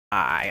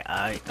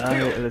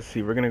Let's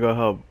see. We're gonna go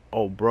help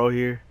old bro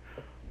here.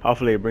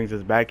 Hopefully it brings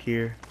us back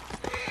here.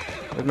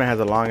 This man has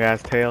a long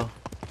ass tail,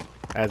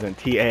 as in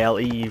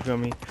T-A-L-E. You feel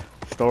me?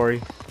 Story.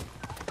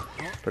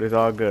 But it's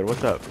all good.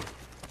 What's up?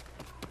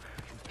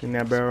 Give me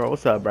that barrel.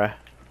 What's up, bruh?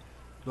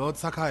 Lord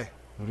Sakai.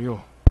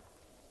 Ryo.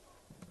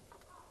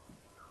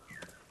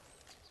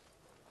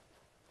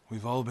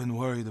 We've all been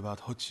worried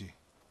about Hochi.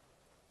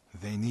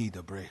 They need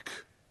a break.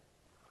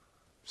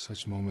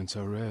 Such moments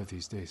are rare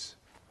these days.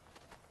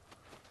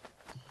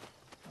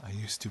 I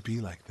used to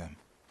be like them.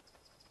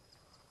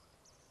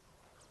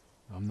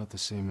 I'm not the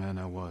same man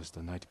I was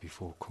the night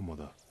before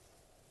Komoda.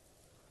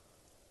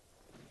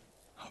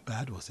 How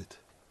bad was it?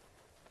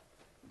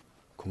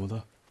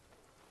 Komoda?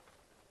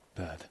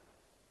 Bad.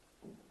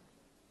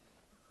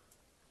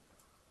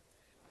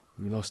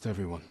 We lost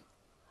everyone.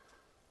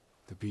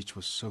 The beach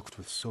was soaked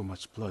with so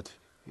much blood,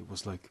 it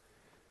was like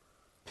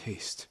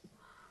paste.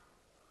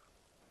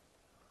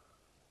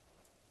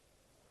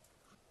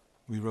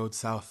 We rode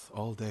south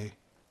all day,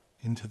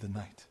 into the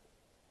night.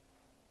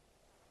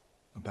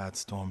 A bad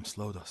storm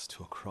slowed us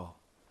to a crawl.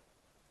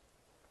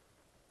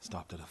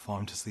 Stopped at a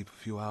farm to sleep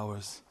a few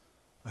hours.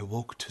 I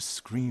woke to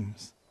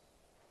screams.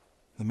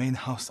 The main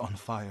house on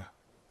fire.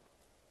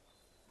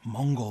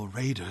 Mongol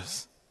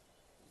raiders.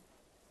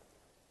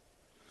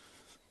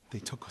 They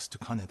took us to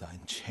Kaneda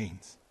in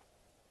chains.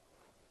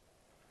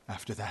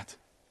 After that,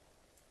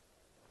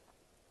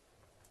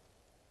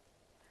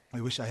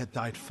 I wish I had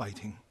died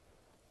fighting.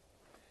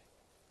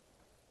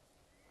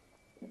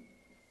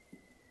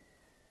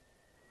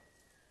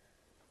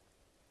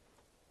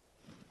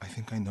 I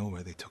think I know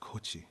where they took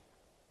Hochi.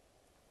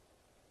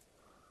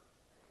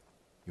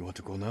 You want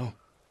to go now?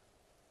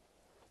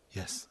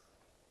 Yes.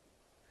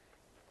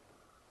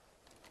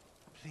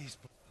 Please.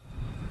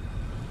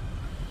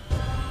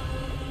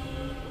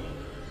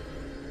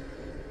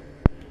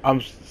 I'm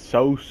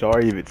so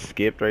sorry if it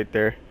skipped right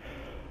there.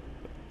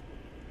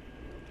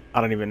 I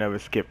don't even know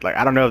if it skipped. Like,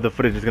 I don't know if the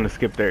footage is gonna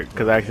skip there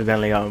because I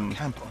accidentally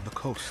Camp on the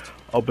coast.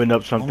 opened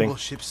up something.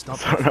 So I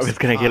don't know if it's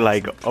gonna get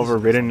like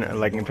overridden,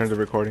 like in terms of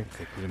recording. If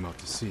they put him out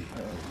to sea,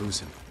 we'll lose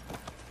him.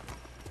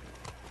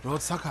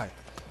 Lord Sakai,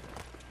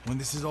 when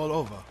this is all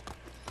over,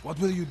 what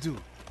will you do?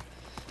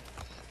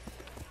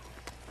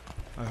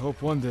 I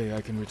hope one day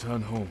I can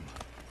return home.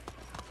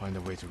 Find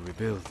a way to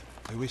rebuild.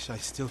 I wish I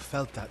still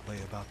felt that way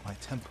about my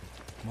temple.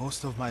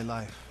 Most of my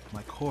life,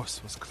 my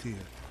course was clear.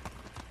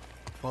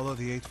 Follow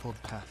the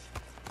Eightfold Path.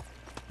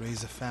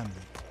 Raise a family.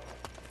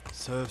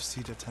 Serve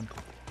Cedar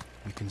Temple.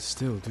 We can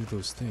still do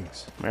those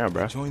things. Yeah,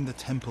 bro. I joined the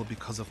temple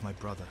because of my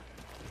brother.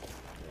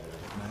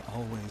 And I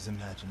always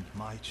imagined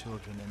my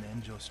children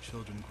and Enjo's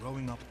children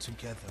growing up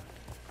together.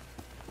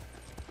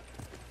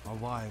 Our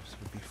wives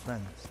would be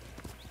friends.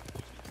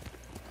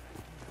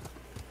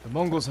 The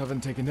Mongols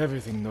haven't taken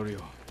everything,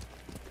 Norio.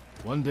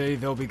 One day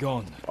they'll be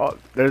gone. Oh,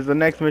 there's the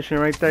next mission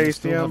right there. You see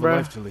still him, have a bro?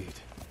 life to lead.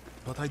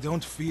 But I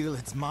don't feel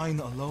it's mine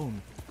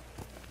alone.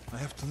 I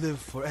have to live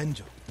for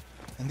Enjo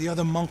and the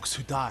other monks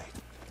who died.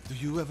 Do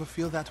you ever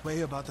feel that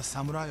way about the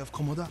samurai of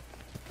Komoda?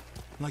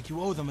 Like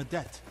you owe them a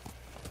debt?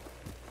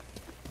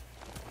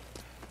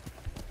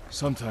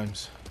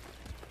 Sometimes.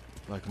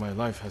 Like my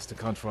life has to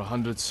count for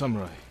 100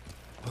 samurai.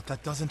 But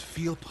that doesn't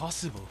feel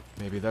possible.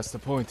 Maybe that's the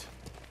point.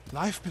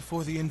 Life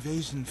before the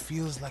invasion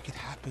feels like it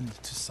happened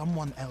to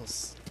someone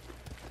else.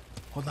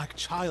 Or like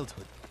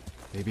childhood.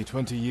 Maybe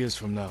 20 years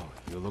from now,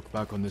 you'll look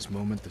back on this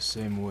moment the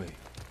same way.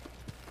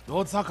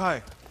 Lord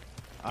Sakai,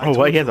 Oh,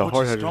 why he has a Hochi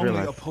horse, I just strongly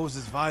realized.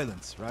 opposes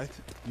violence, right?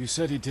 You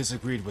said he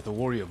disagreed with the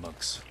warrior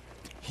monks.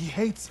 He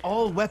hates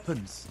all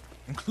weapons,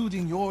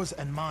 including yours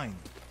and mine.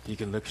 He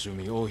can lecture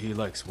me all he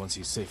likes once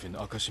he's safe in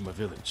Akashima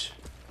village.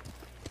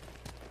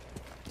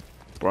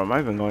 Bro, am I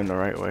even going the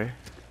right way?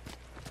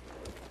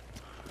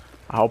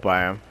 I hope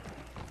I am.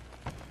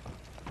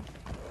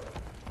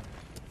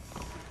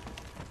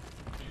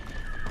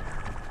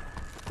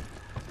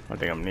 I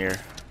think I'm near.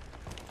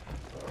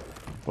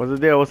 What's the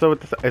deal? What's up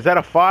with this? Is that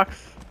a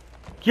fox?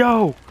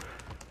 Yo!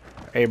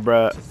 Hey,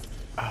 bruh.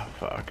 Oh,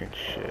 fucking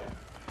shit.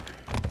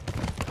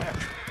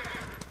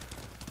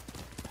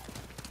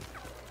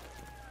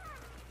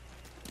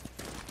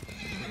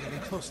 We're getting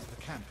close to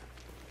the camp.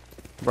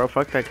 Bro,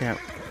 fuck that camp.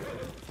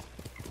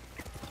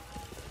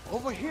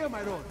 Over here,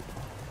 my lord.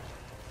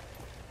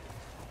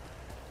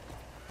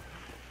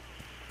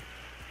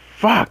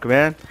 Fuck,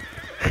 man.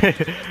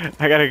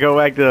 I gotta go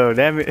back to,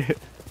 damn it.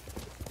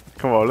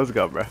 Come on, let's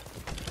go, bro.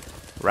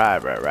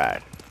 Ride, bro,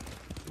 ride.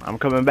 I'm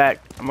coming back.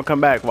 I'm gonna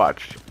come back,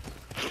 watch.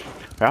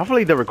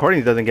 Hopefully the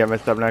recording doesn't get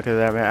messed up now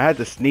because man, I had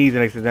to sneeze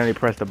and accidentally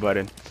press the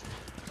button.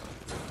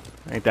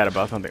 Ain't that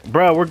about something?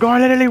 Bro, we're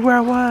going literally where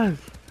I was.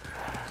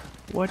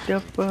 What the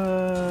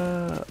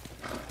fuck?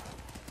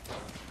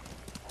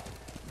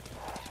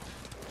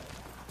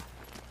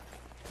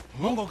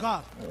 Mongol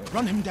guard,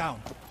 run him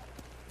down.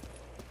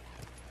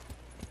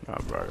 Oh,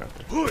 bro, I got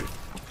this.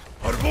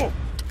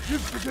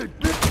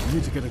 We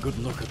need to get a good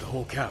look at the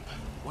whole camp.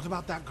 What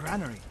about that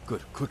granary?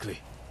 Good, quickly.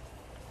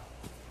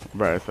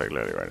 Bro, it's like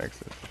literally right next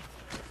to us.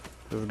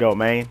 Let's go,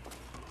 man.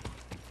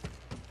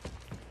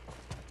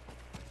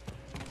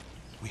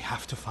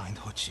 have to find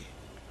Hochi.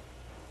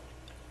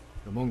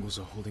 The Mongols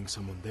are holding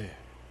someone there.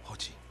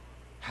 Hochi.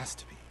 Has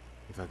to be.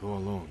 If I go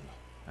alone,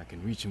 I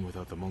can reach him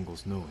without the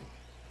Mongols knowing.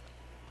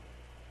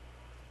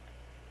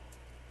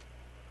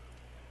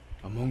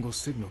 A Mongol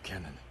signal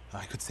cannon.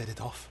 I could set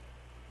it off.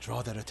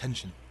 Draw their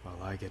attention.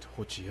 While I get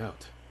Hochi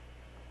out.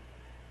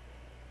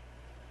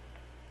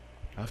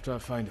 After I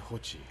find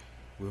Hochi,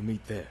 we'll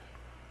meet there.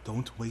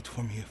 Don't wait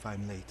for me if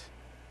I'm late.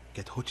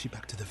 Get Hochi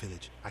back to the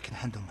village. I can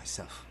handle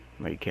myself.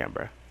 No, you can't,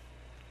 bro.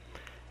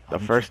 I'll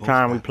The meet first you both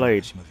time we back in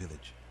played. Tsushima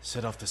village.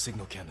 Set off the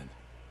signal cannon.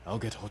 I'll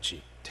get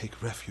Hochi.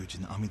 Take refuge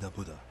in Amida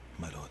Buddha,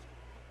 my lord.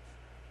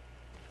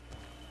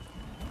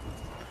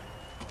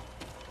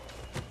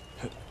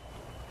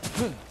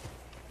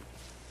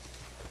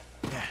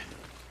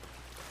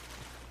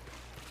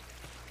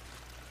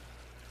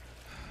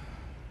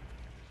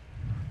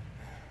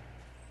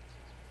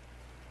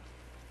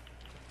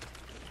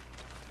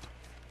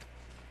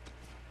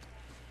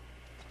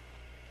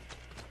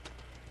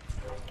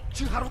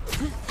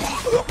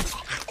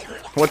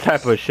 What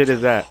type of shit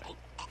is that?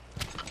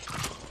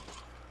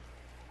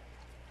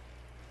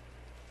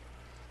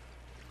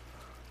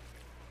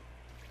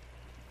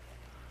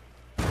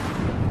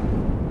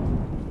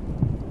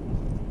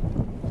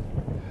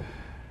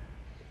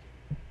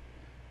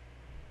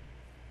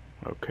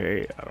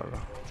 Okay, I don't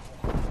know.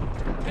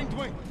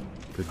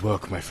 Good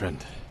work, my friend.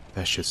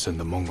 That should send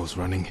the Mongols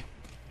running.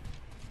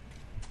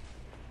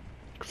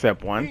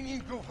 Except one.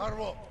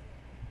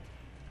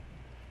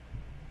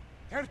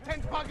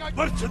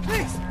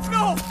 Please,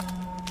 no!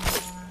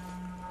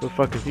 Who the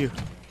fuck is you?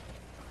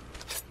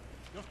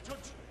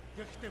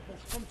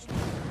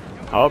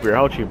 I hope you're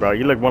Hochi, bro.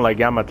 You look more like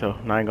Yamato.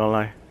 I ain't gonna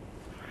lie.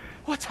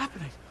 What's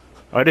happening?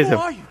 Oh, it is Who him.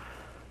 are you?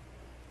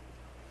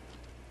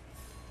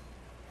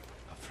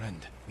 A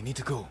friend, we need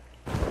to go.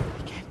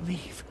 I can't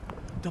leave.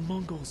 The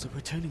Mongols are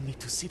returning me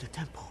to see the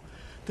temple.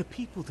 The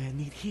people there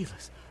need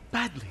healers.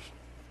 Badly.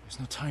 There's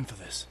no time for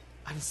this.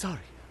 I'm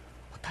sorry,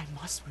 but I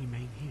must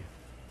remain here.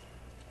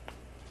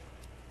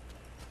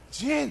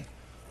 Jin!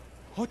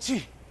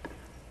 Hochi!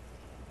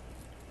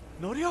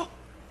 Norio?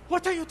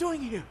 What are you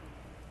doing here?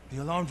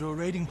 The alarm drew a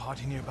raiding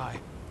party nearby.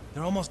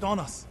 They're almost on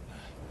us.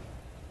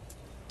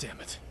 Damn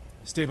it.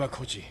 Stay back,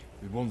 Hochi.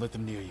 We won't let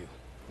them near you.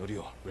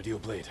 Norio, ready your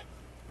blade.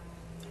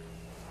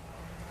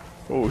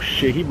 Oh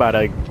shit, he about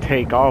to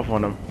take off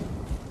on him.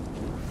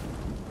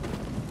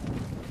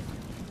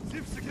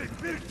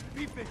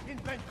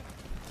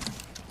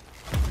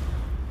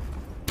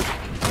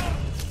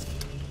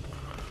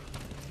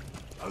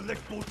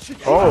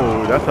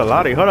 Oh, that's a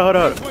lot. Hold on, hold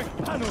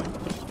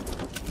on.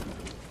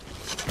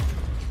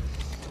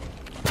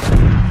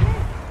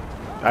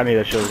 I knew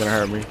that shit was gonna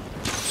hurt me.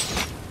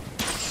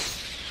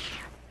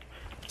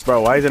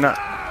 Bro, why is it not?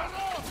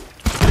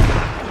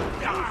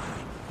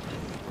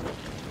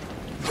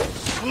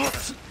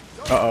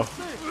 Uh-oh.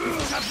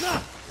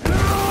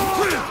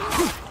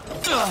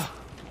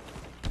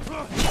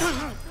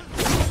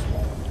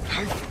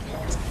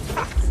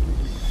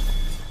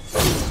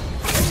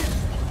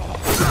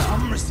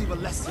 Come receive a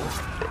lesson.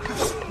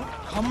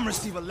 Come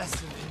receive a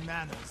lesson in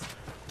manners.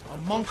 A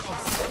monk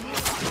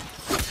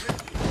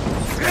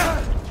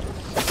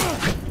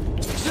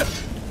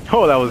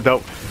Oh, that was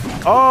dope.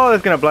 Oh,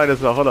 that's gonna blind us.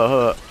 Hold up,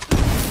 hold up.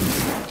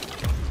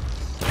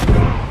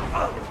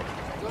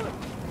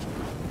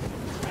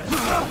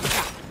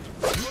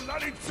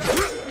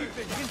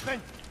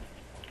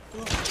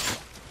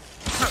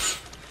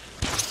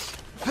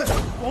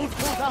 won't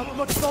hold out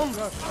much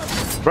longer.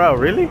 Bro,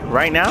 really?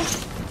 Right now?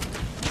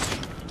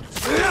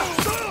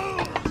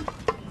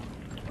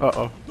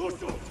 Uh-oh.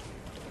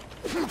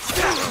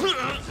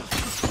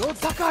 Lord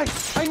Sakai,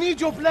 I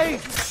need your blade.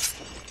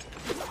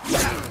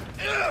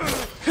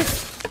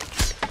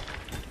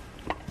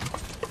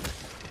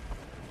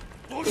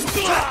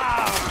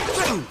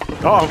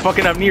 Oh, I'm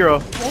fucking up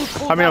Nero.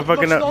 I mean, I'm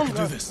fucking up.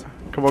 Do this.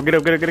 Come on, get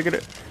up, get up, get up, get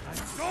up.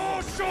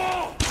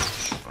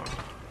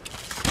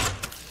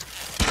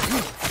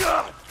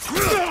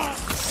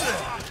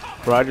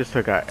 Bro, I just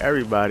took out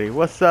everybody.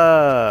 What's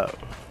up?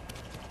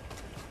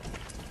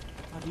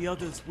 Are the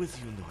others with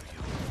you, Norio?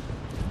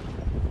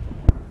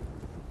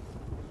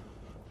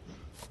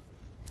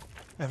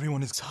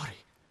 Everyone is Sorry.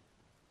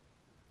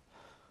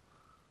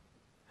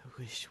 I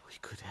wish we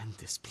could end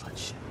this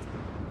bloodshed.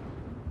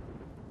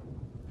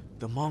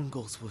 The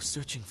Mongols were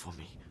searching for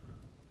me.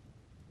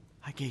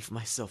 I gave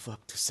myself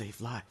up to save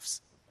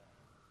lives.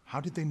 How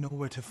did they know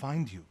where to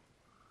find you?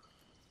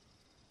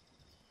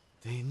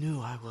 They knew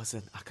I was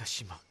in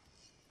Akashima.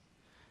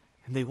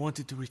 And they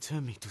wanted to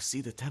return me to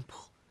see the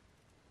temple.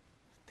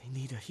 They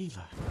need a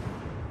healer.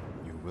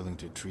 You're willing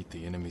to treat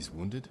the enemy's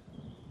wounded?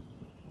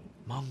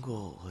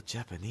 Mongol or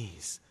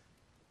Japanese,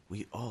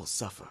 we all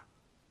suffer.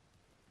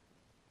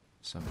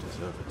 Some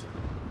deserve it.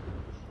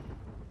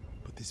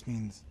 But this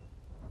means...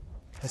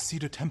 has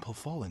Cedar Temple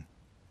fallen?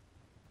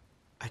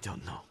 I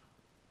don't know.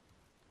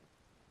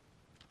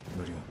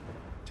 Norio,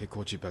 take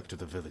Kochi back to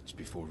the village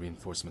before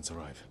reinforcements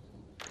arrive.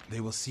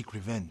 They will seek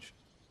revenge.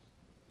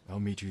 I'll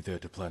meet you there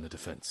to plan a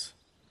defense.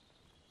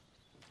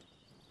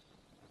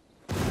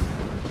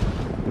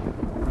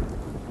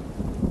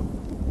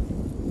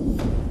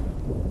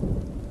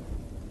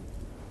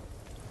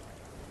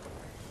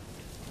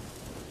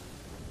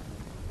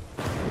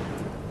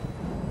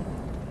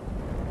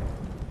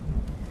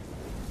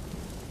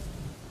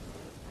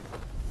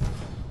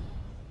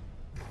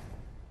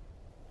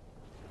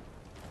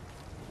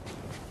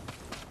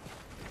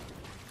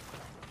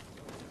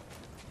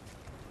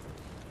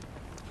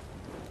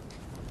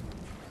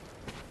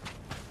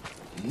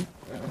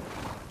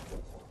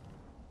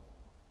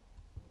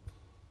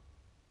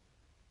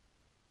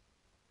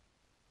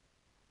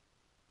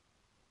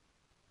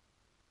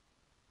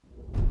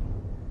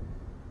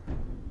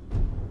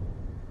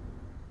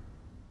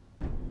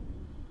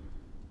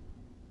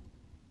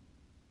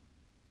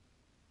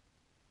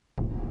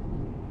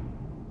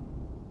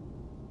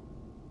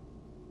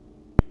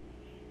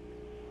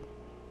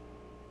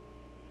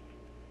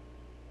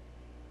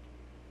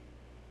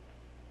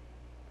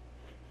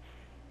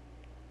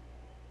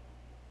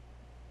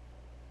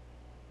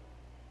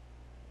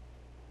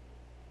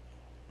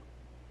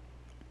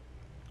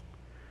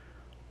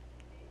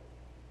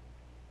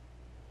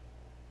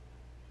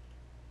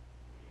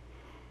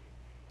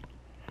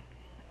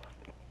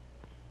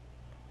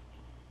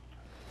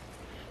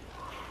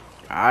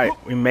 Alright,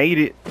 we made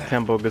it.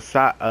 Temple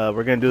Gasa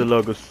we're gonna do the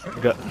little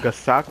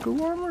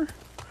Gasaku armor?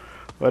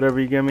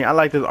 Whatever you give me. I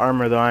like this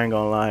armor though, I ain't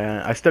gonna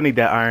lie. I still need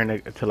that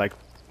iron to like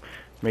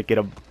make it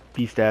a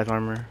beast ass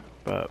armor.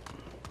 But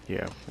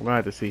yeah, we're gonna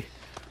have to see.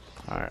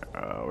 Alright,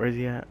 where's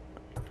he at?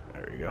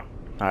 There we go.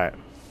 Alright.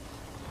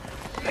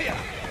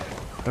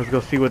 Let's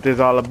go see what this is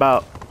all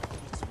about.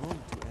 It's wrong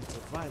to enter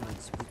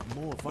violence with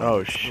more Oh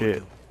violence,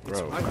 shit. It's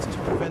Bro. right to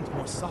prevent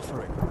more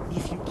suffering.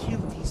 If you kill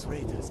these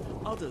raiders,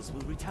 others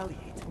will retaliate.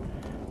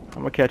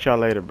 I'm gonna catch y'all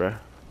later, bro.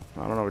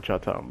 I don't know what y'all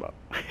talking about.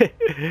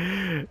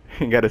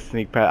 You got a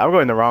sneak past. I'm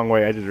going the wrong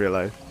way, I just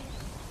realized.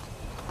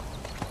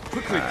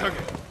 Quickly, Kage.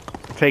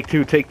 Take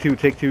two, take two,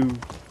 take two.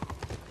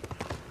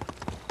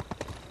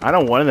 I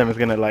know one of them is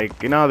gonna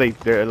like, you know how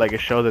they're like,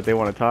 it shows that they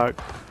want to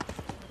talk.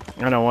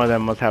 I know one of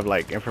them must have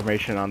like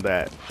information on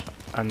that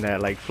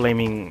like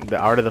flaming, the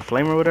art of the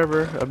flame or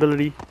whatever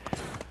ability.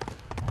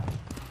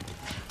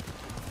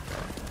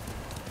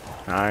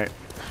 Alright.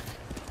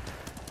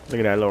 Look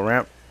at that little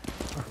ramp.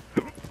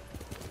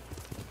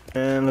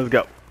 And let's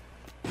go.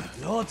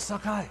 Lord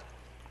Sakai,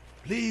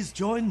 please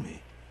join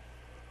me.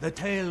 The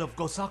tale of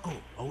Gosaku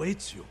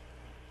awaits you.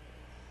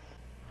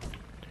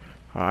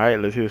 Alright,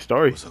 let's hear the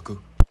story. Gosaku,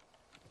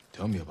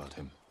 tell me about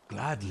him.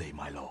 Gladly,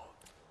 my lord.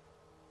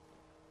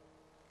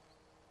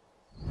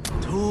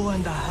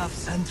 2.5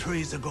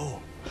 centuries ago,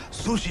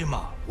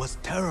 Tsushima was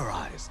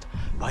terrorized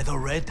by the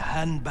Red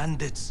Hand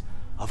bandits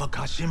of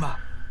Akashima.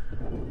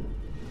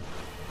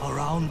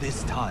 Around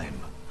this time,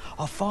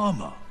 a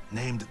farmer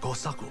named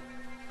Gosaku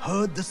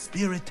heard the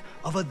spirit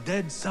of a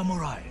dead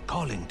samurai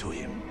calling to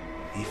him.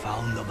 He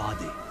found the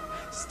body,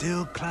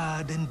 still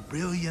clad in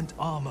brilliant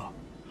armor.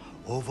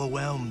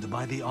 Overwhelmed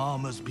by the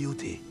armor's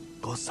beauty,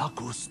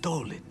 Gosaku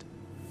stole it.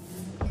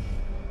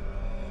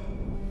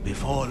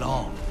 Before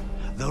long,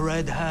 the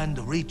Red Hand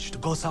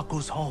reached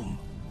Gosaku's home.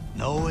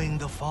 Knowing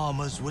the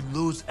farmers would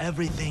lose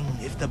everything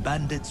if the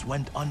bandits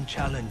went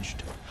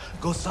unchallenged,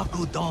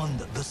 Gosaku donned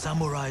the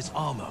samurai's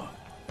armor.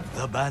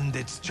 The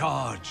bandits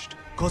charged.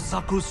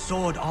 Gosaku's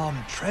sword arm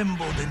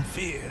trembled in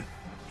fear.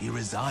 He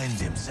resigned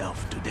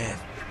himself to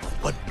death.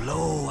 But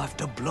blow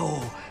after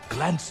blow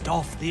glanced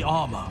off the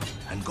armor,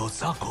 and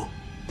Gosaku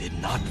did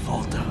not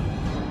falter.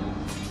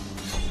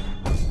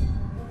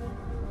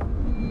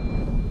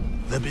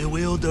 The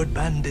bewildered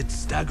bandits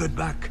staggered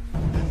back,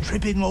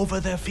 tripping over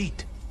their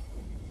feet.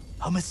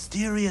 A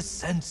mysterious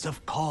sense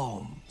of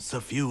calm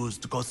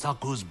suffused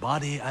Gosaku's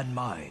body and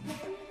mind.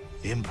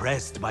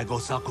 Impressed by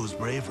Gosaku's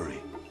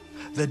bravery,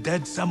 the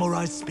dead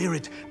samurai's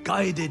spirit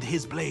guided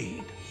his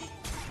blade.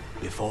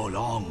 Before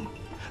long,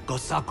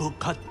 Gosaku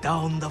cut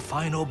down the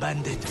final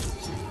bandit,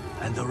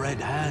 and the Red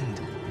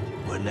Hand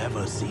were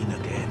never seen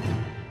again.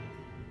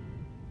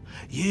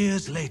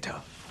 Years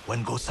later,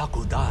 when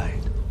Gosaku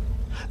died,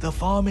 the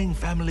farming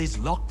families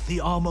locked the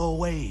armor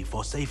away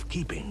for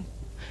safekeeping.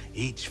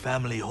 Each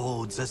family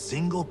holds a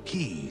single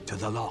key to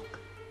the lock.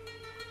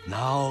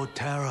 Now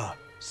terror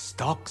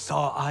stalks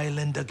our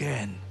island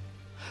again.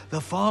 The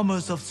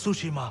farmers of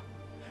Tsushima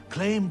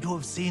claim to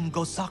have seen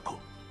Gosaku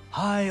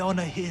high on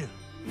a hill,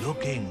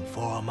 looking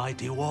for a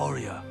mighty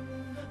warrior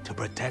to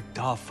protect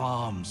our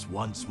farms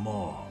once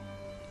more.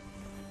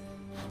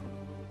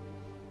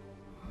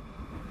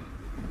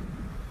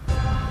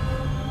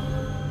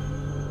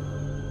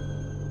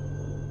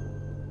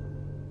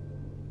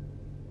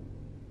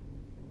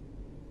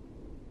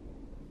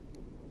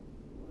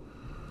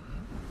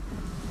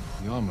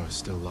 The armor is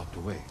still locked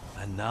away.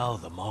 And now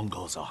the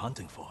Mongols are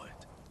hunting for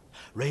it,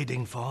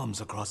 raiding farms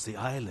across the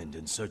island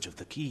in search of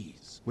the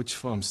keys. Which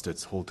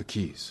farmsteads hold the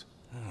keys?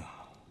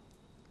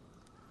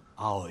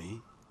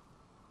 Aoi,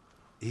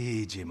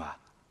 Iijima,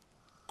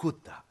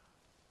 Kuta,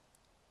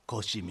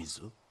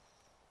 Koshimizu,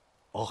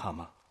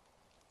 Ohama,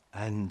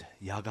 and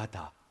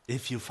Yagata.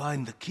 If you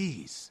find the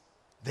keys,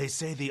 they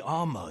say the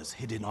armor is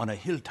hidden on a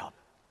hilltop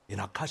in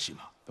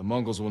Akashima. The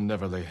Mongols will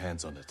never lay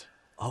hands on it.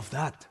 Of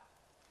that,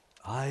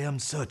 I am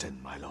certain,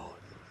 my lord.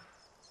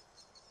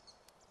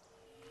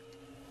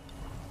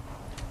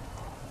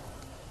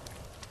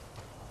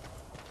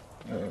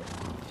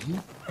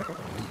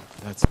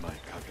 That's my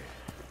Kage.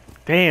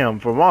 Damn,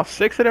 from all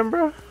 6 of them,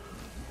 bro.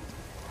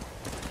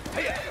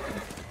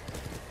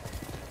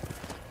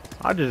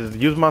 I'll just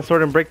use my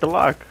sword and break the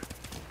lock.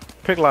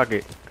 Picklock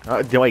it.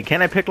 Wait,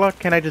 can I picklock?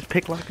 Can I just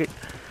picklock it?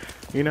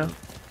 You know?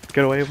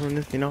 Get away from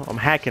this, you know? I'm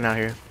hacking out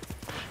here.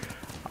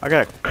 I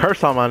got a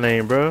curse on my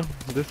name, bro.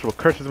 This is what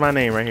curses my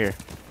name right here.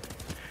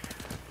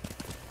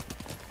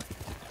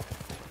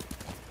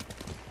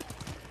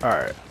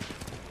 Alright.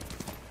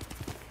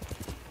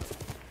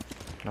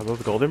 Are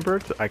those golden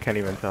birds? I can't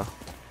even tell.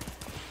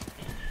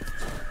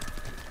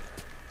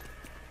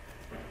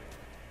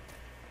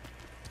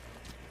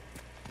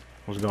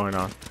 What's going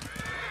on?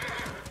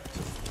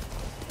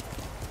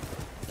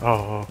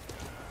 Oh.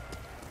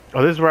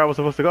 Oh, this is where I was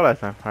supposed to go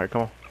last time. Alright,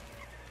 come on.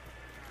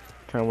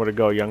 Tell me where to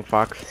go, young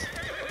fox.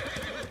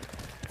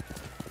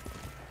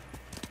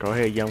 Go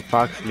ahead, young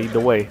fox. Lead the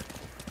way.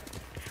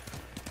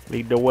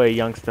 Lead the way,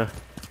 youngster.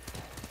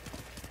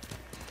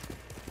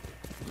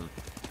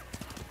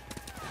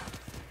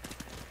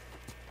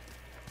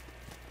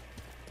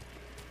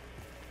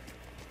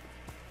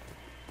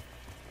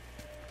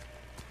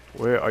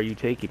 Where are you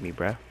taking me,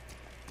 bruh?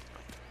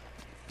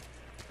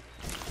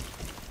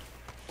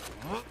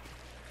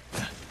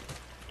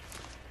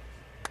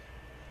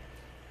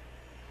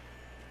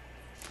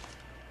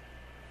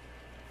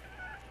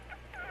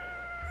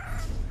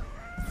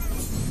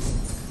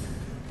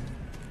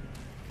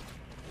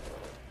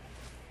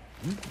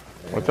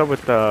 What's up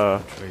with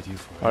the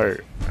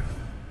heart?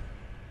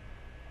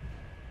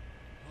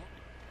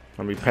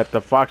 Let me pet the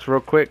fox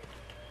real quick.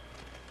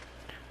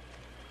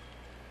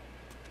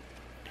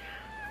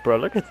 Bro,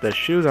 look at the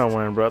shoes I'm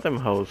wearing, bro. Them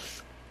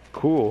hoes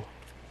cool.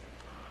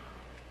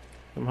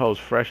 Them hoes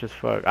fresh as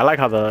fuck. I like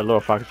how the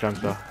little fox jumps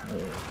though.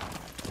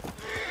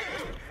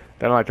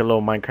 They don't like the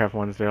little Minecraft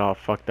ones. They're all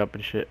fucked up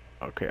and shit.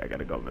 Okay, I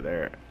gotta go over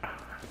there.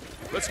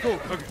 Let's go.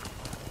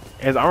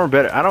 Is armor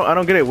better? I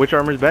don't get it. Which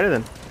armor is better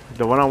than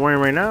the one I'm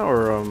wearing right now,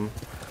 or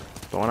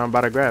the one I'm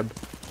about to grab?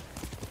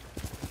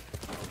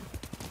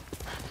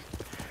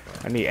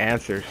 I need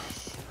answers,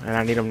 and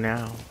I need them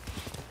now.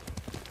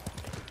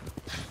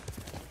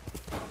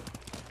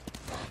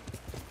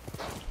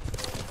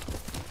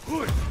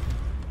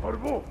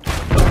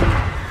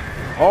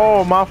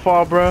 Oh, my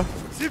fault, bro.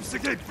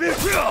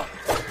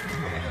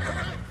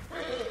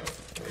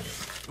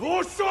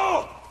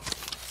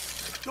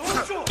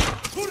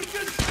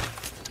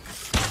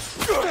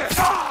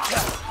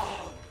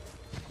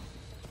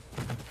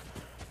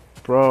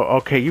 Bro,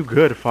 okay, you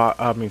good,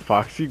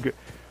 Fox, you good.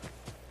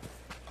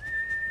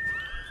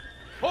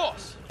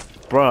 Horse.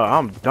 Bro,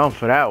 I'm done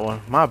for that one.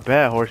 My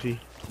bad, horsey.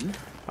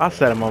 I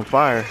set him on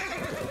fire.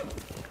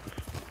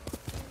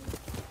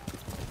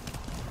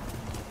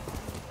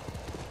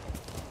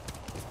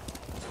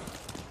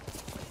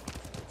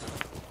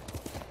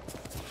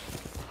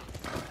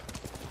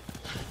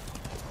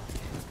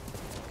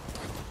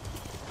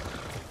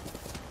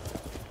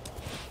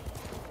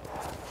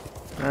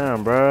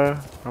 Damn, bro.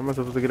 How am I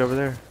supposed to get over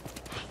there?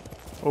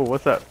 Oh,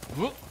 what's up?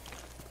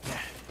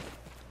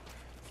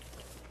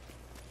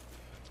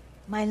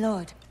 My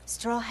lord,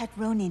 Straw Hat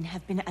Ronin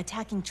have been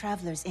attacking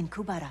travelers in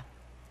Kubara.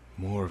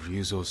 More of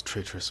Yuzo's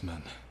traitorous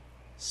men,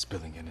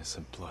 spilling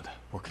innocent blood,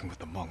 working with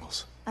the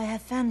Mongols. I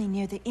have family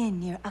near the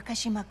inn near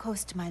Akashima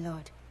Coast, my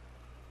lord.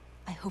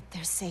 I hope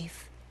they're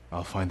safe.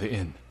 I'll find the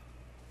inn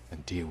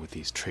and deal with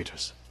these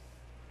traitors.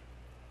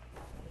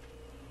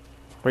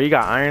 Bro, you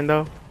got iron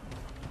though?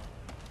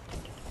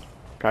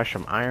 Got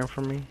some iron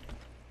for me?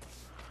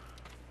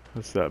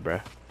 What's up,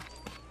 bruh?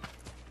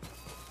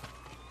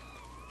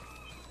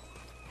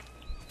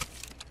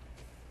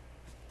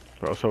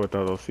 Bro, so with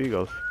all those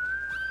seagulls.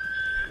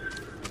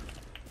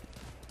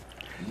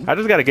 I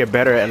just gotta get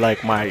better at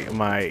like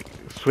my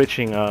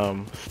switching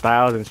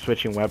styles and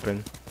switching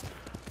weapons.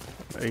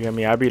 You know what I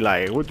mean? I'd be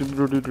like,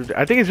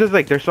 I think it's just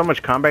like there's so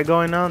much combat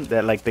going on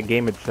that like the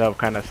game itself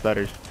kind of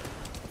stutters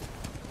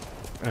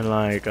and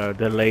like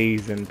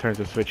delays in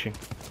terms of switching.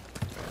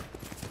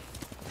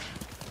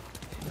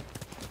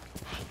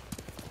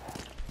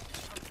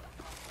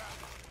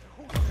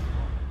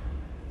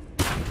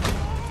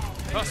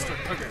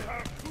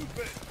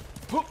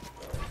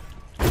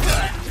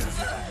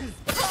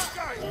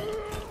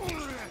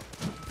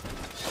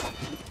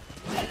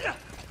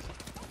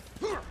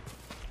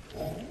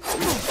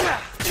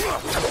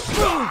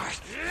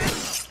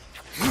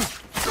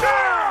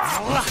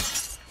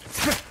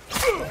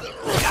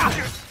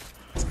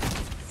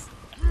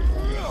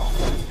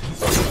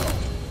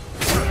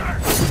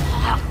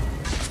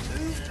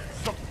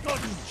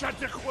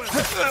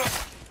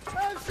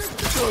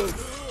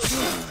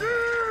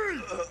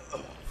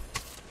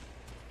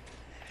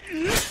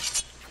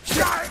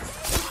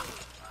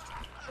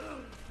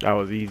 That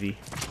was easy.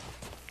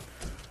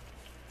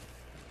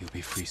 You'll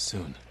be free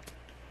soon.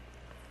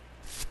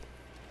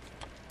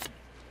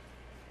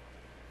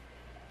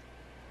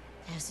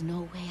 There's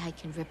no way I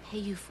can repay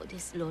you for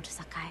this, Lord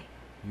Sakai.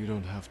 You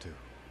don't have to.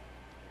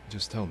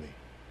 Just tell me,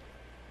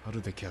 how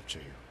did they capture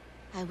you?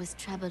 I was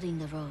traveling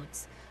the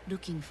roads,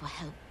 looking for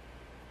help.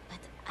 But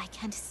I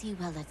can't see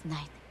well at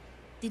night.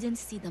 Didn't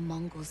see the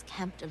Mongols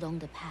camped along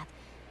the path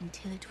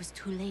until it was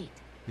too late.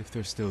 If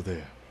they're still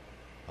there,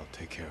 I'll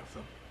take care of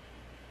them.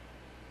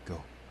 Go.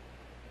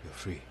 You're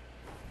free.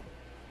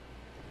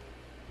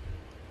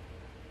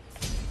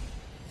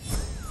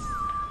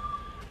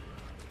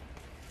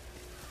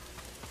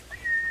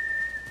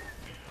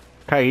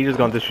 Okay, you just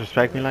gonna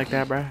disrespect me like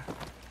that, bruh?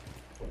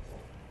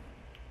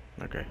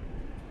 Okay.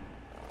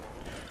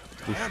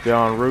 He's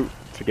still en route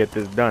to get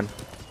this done.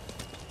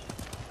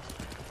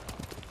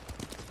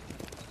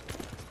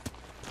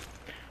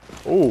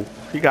 Ooh,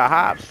 he got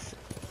hops.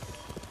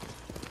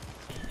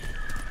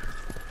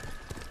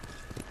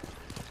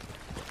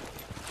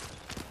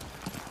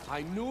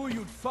 I knew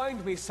you'd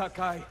find me,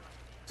 Sakai.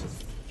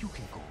 You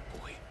can go,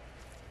 boy.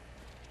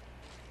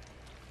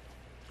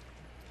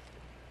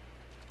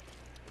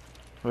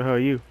 Who the hell are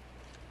you?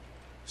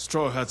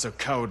 Straw Hats are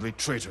cowardly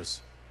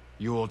traitors.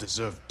 You all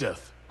deserve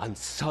death. And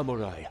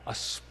samurai are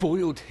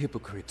spoiled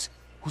hypocrites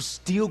who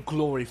steal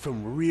glory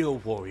from real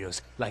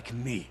warriors like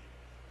me.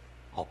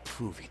 I'll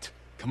prove it.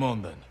 Come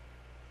on then.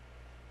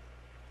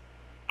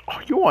 Oh,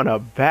 you want a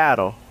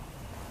battle?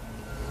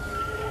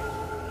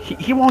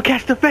 He won't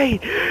catch the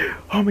fade.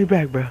 Hold me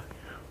back, bro.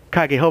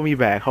 Kage, hold me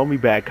back. Hold me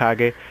back,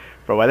 Kage.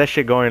 Bro, why that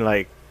shit going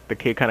like the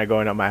cape kind of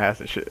going up my ass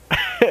and shit.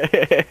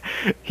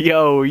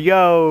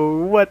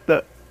 Yo, what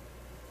the?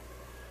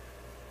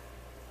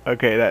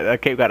 Okay,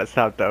 that cape gotta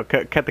stop though.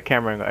 Cut the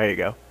camera and go. There you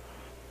go.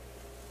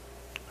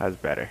 That's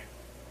better.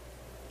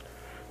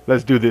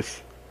 Let's do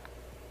this.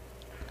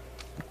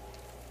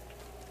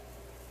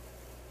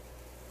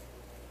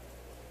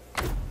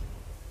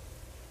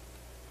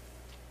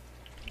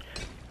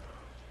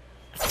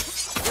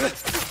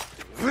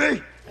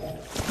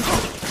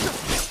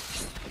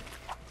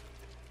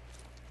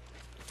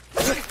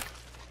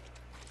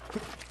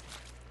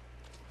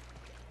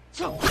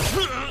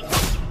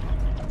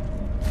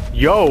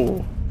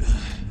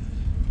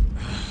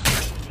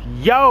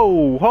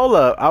 Yo, hold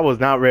up. I was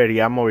not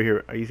ready. I'm over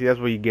here. You see, that's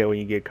what you get when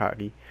you get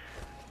cocky.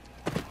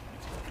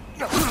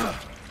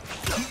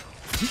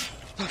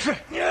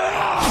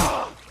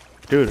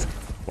 Dude,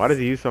 why does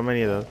he use so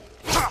many of those?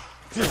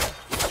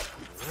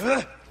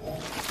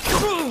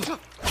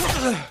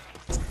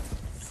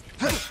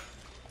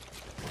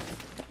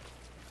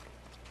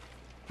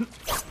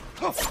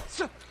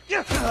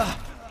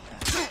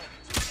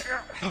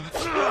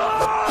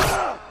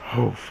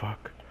 Oh,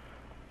 fuck.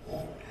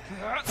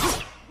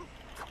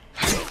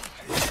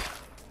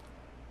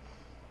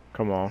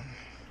 Come on.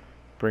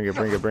 Bring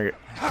it.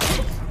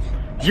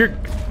 You're...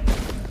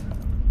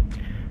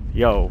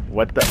 Yo,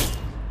 what the...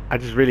 I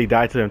just really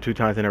died to him 2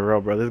 times in a row,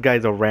 bro. This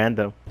guy's a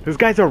random.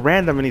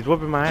 And he's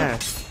whooping my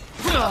ass.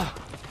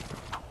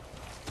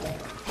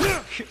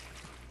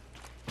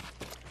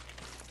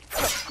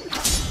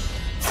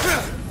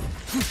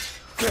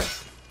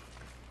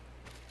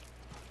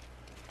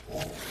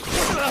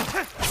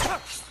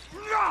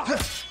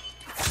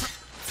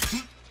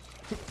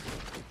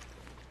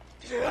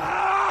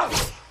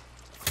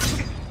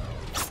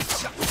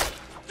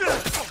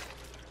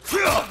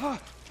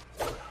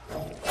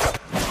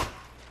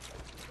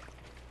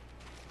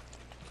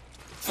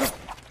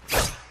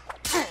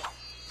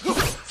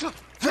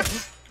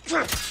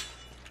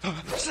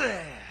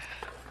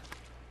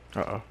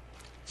 Uh-oh.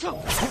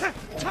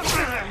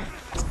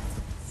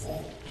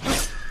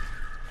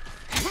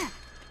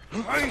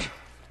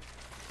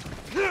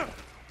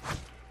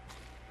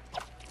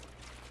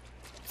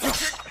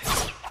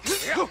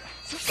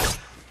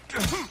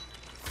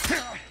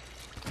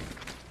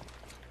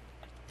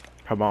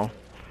 Come on.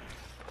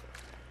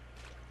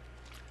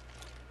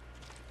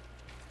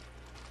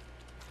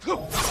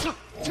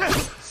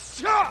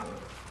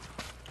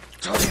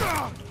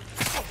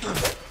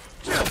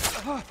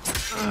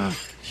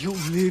 You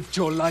lived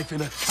your life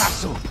in a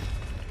castle.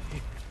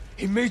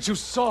 He made you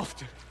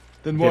soft.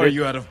 Then why are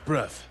you out of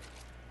breath?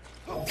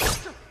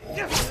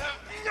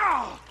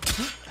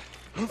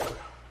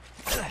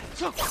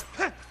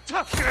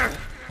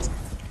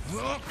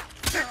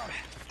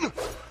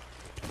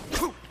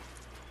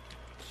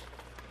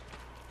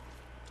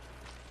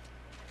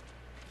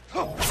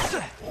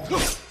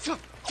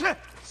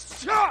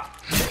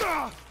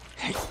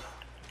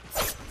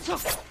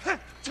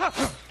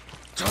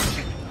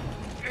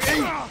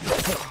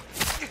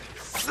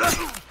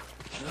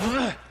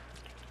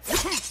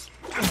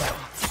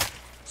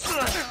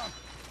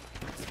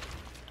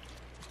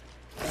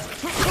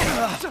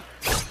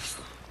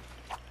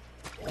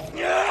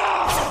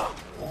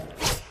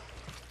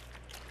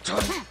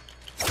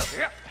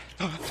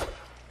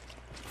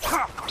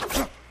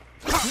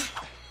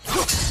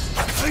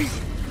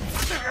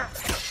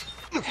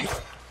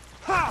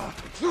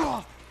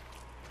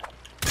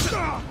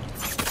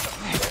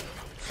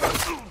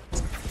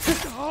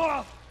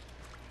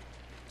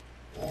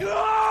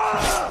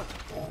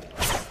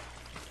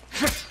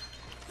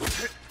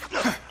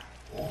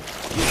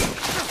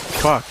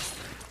 Fuck.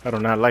 I do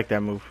not like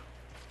that move.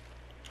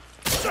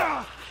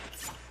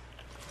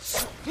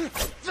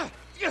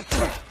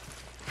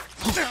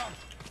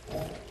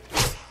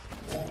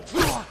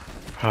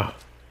 Huh.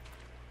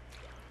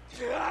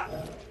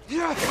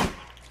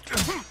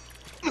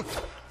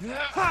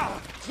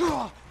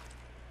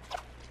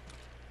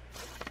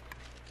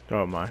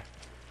 Oh my.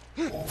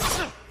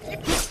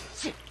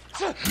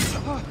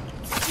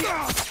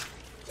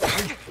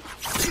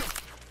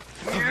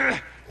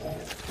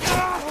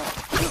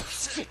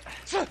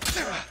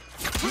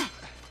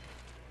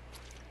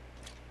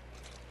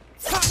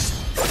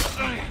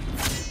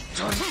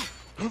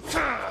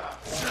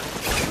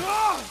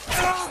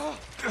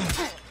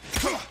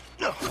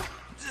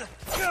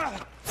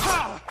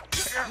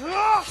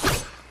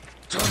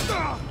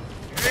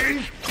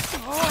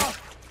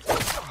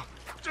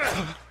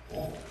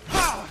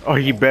 Oh,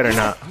 you better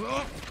not.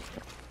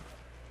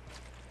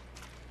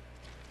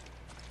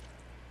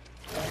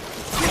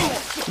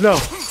 No.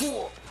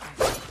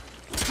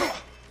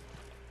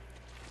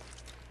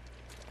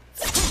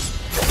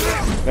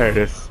 There it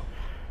is.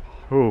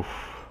 Oof.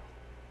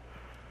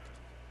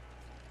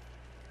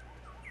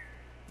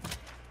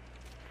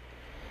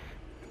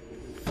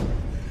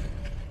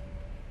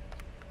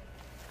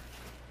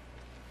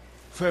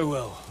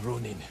 Farewell,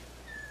 Ronin.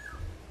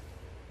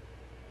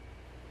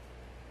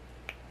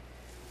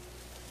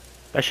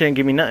 That shit didn't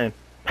give me nothing.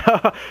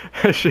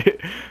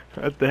 Shit.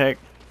 What the heck?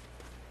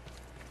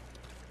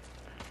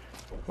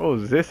 What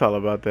was this all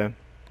about then?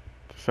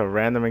 Just a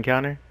random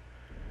encounter?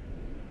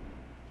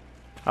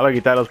 I like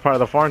you thought it was part of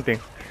the farm thing.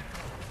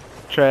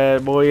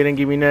 Trad boy, you didn't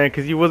give me nothing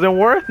because you wasn't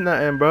worth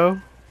nothing,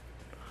 bro.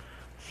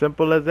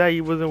 Simple as that,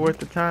 you wasn't worth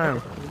the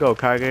time. Let's go,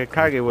 Kage.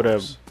 Kage would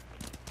have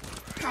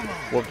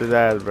whooped his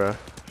ass, bro.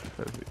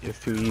 It's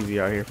too easy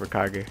out here for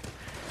Kage.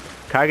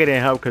 Kage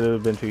didn't help because it would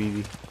have been too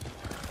easy.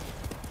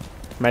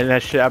 Imagine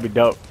that shit, I'd be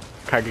dope.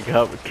 Kage could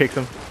help, kicks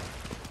him.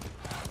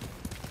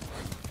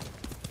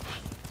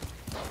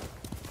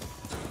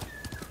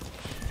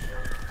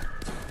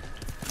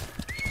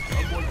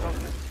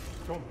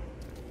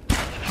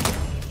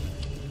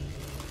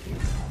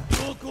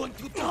 You're going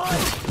to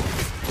die!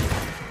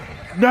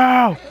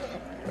 No!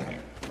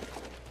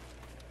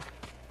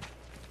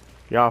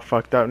 Y'all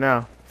fucked up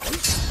now.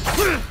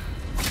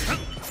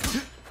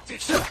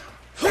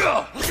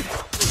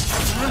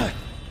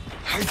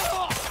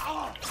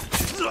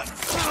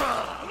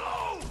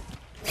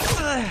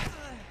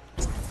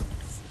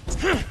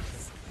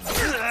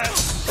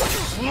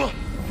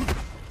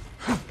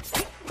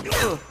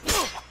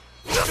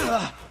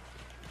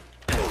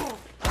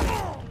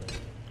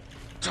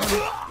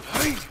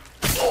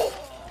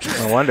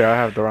 No wonder I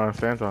have the wrong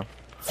stance on.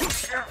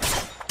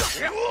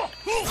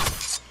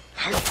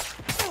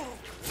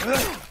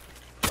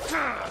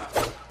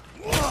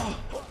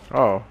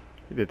 Oh,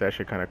 you did that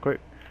shit kind of quick.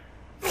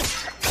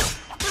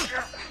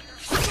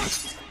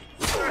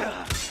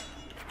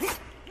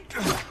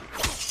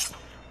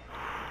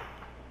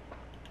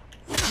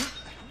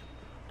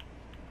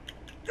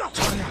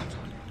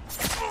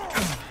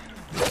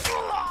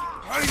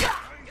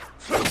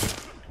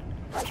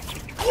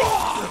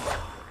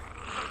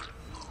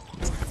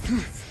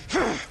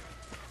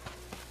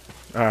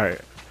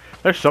 Alright.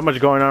 There's so much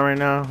going on right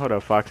now. Hold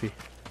up, Foxy.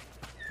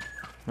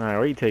 Alright,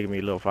 where you taking me,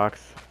 little fox?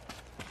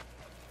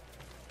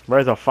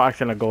 Where's a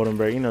fox and a golden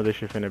bird? You know this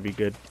shit finna be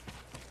good.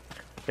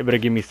 They better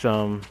give me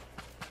some...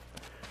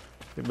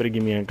 They better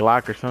give me a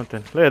Glock or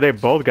something. Look, they're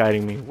both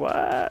guiding me.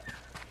 What?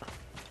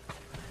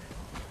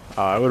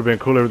 Oh, it would have been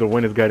cooler if the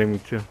wind is guiding me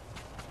too.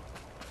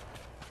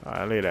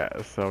 Alright, look at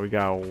that. So we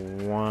got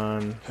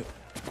one...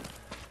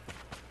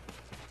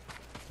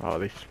 Oh,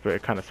 they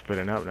split, kind of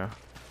splitting up now.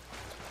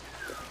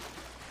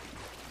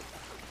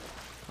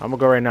 I'm gonna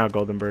go right now,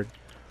 golden bird.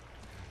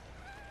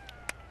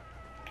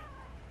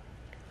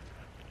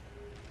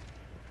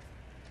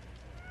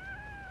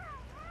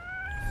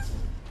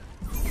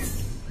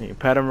 Can you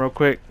pat him real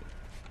quick?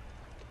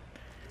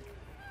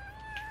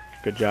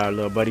 Good job,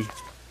 little buddy.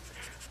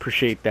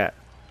 Appreciate that.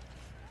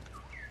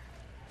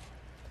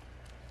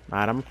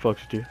 Alright, I'm gonna fuck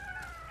with you.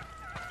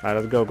 Alright,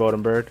 let's go,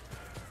 golden bird.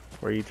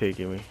 Where are you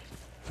taking me?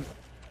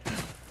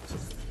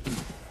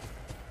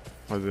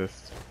 What's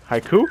this?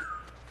 Haiku?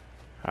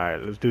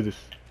 Alright, let's do this.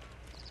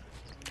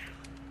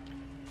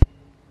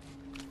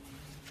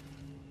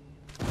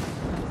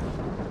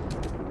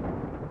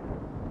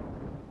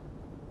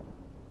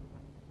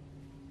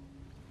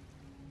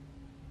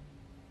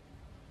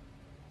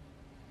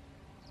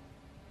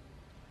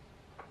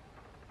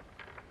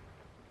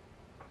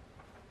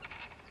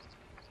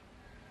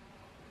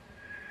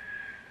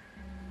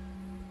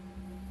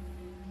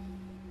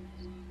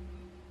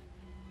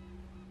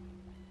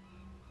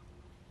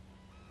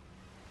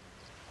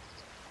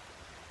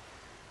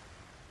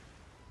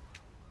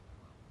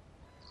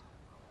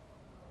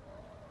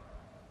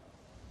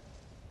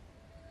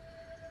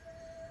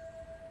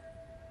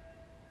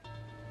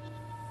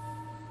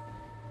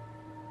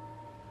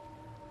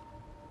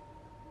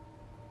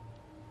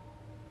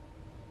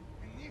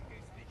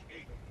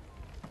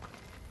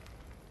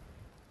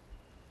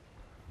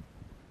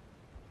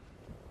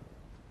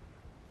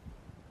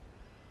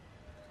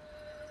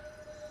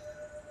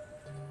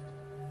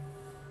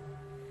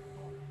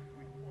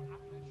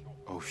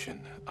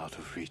 Ocean out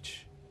of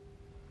reach.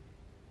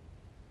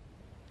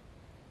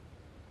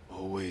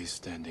 Always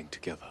standing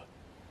together.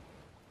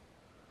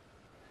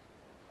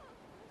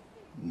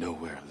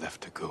 Nowhere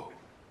left to go.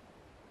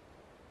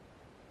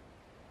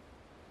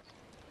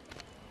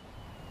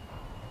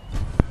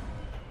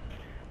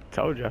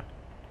 Told ya.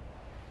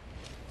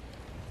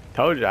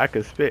 Told ya I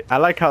could spit. I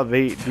like how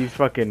these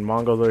fucking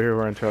Mongols over here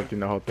were interrupting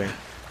the whole thing.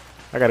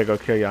 I gotta go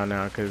kill y'all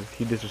now because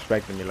he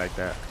disrespected me like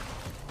that.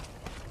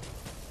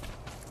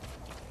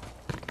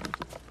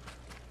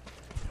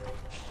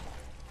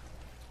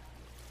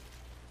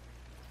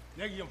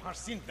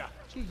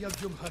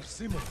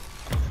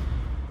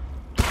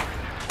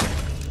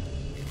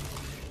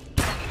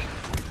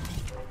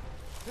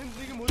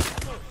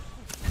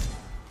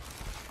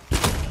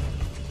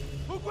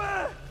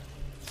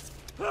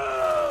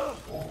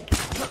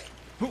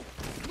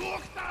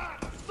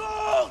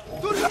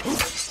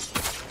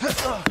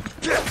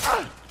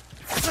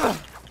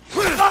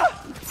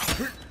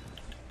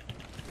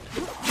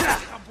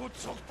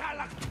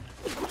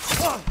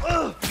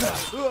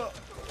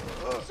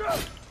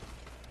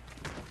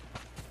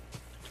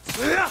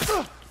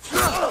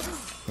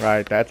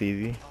 Right, that's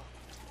easy.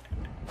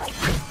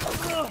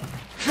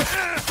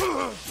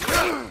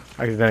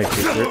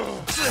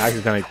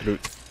 accidentally threw.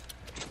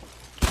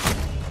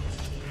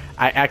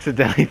 I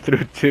accidentally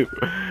threw two.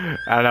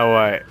 I don't know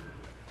why.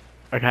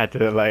 I had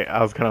to like.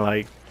 I was kind of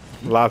like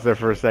lost there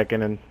for a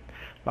second and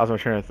lost my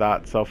train of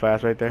thought so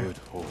fast right there. Good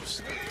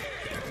horse.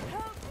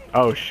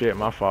 Oh shit,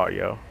 my fault,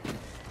 yo.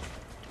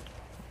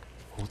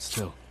 Hold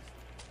still.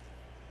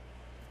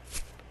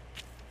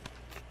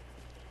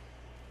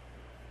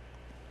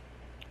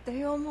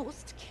 They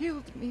almost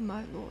killed me,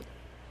 my lord.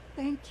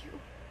 Thank you.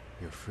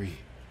 You're free.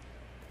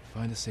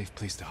 Find a safe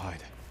place to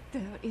hide.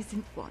 There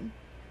isn't one.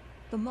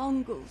 The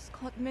Mongols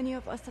caught many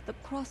of us at the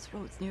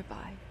crossroads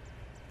nearby.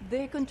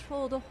 They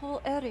control the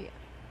whole area.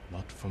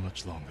 Not for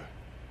much longer.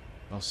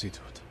 I'll see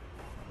to it.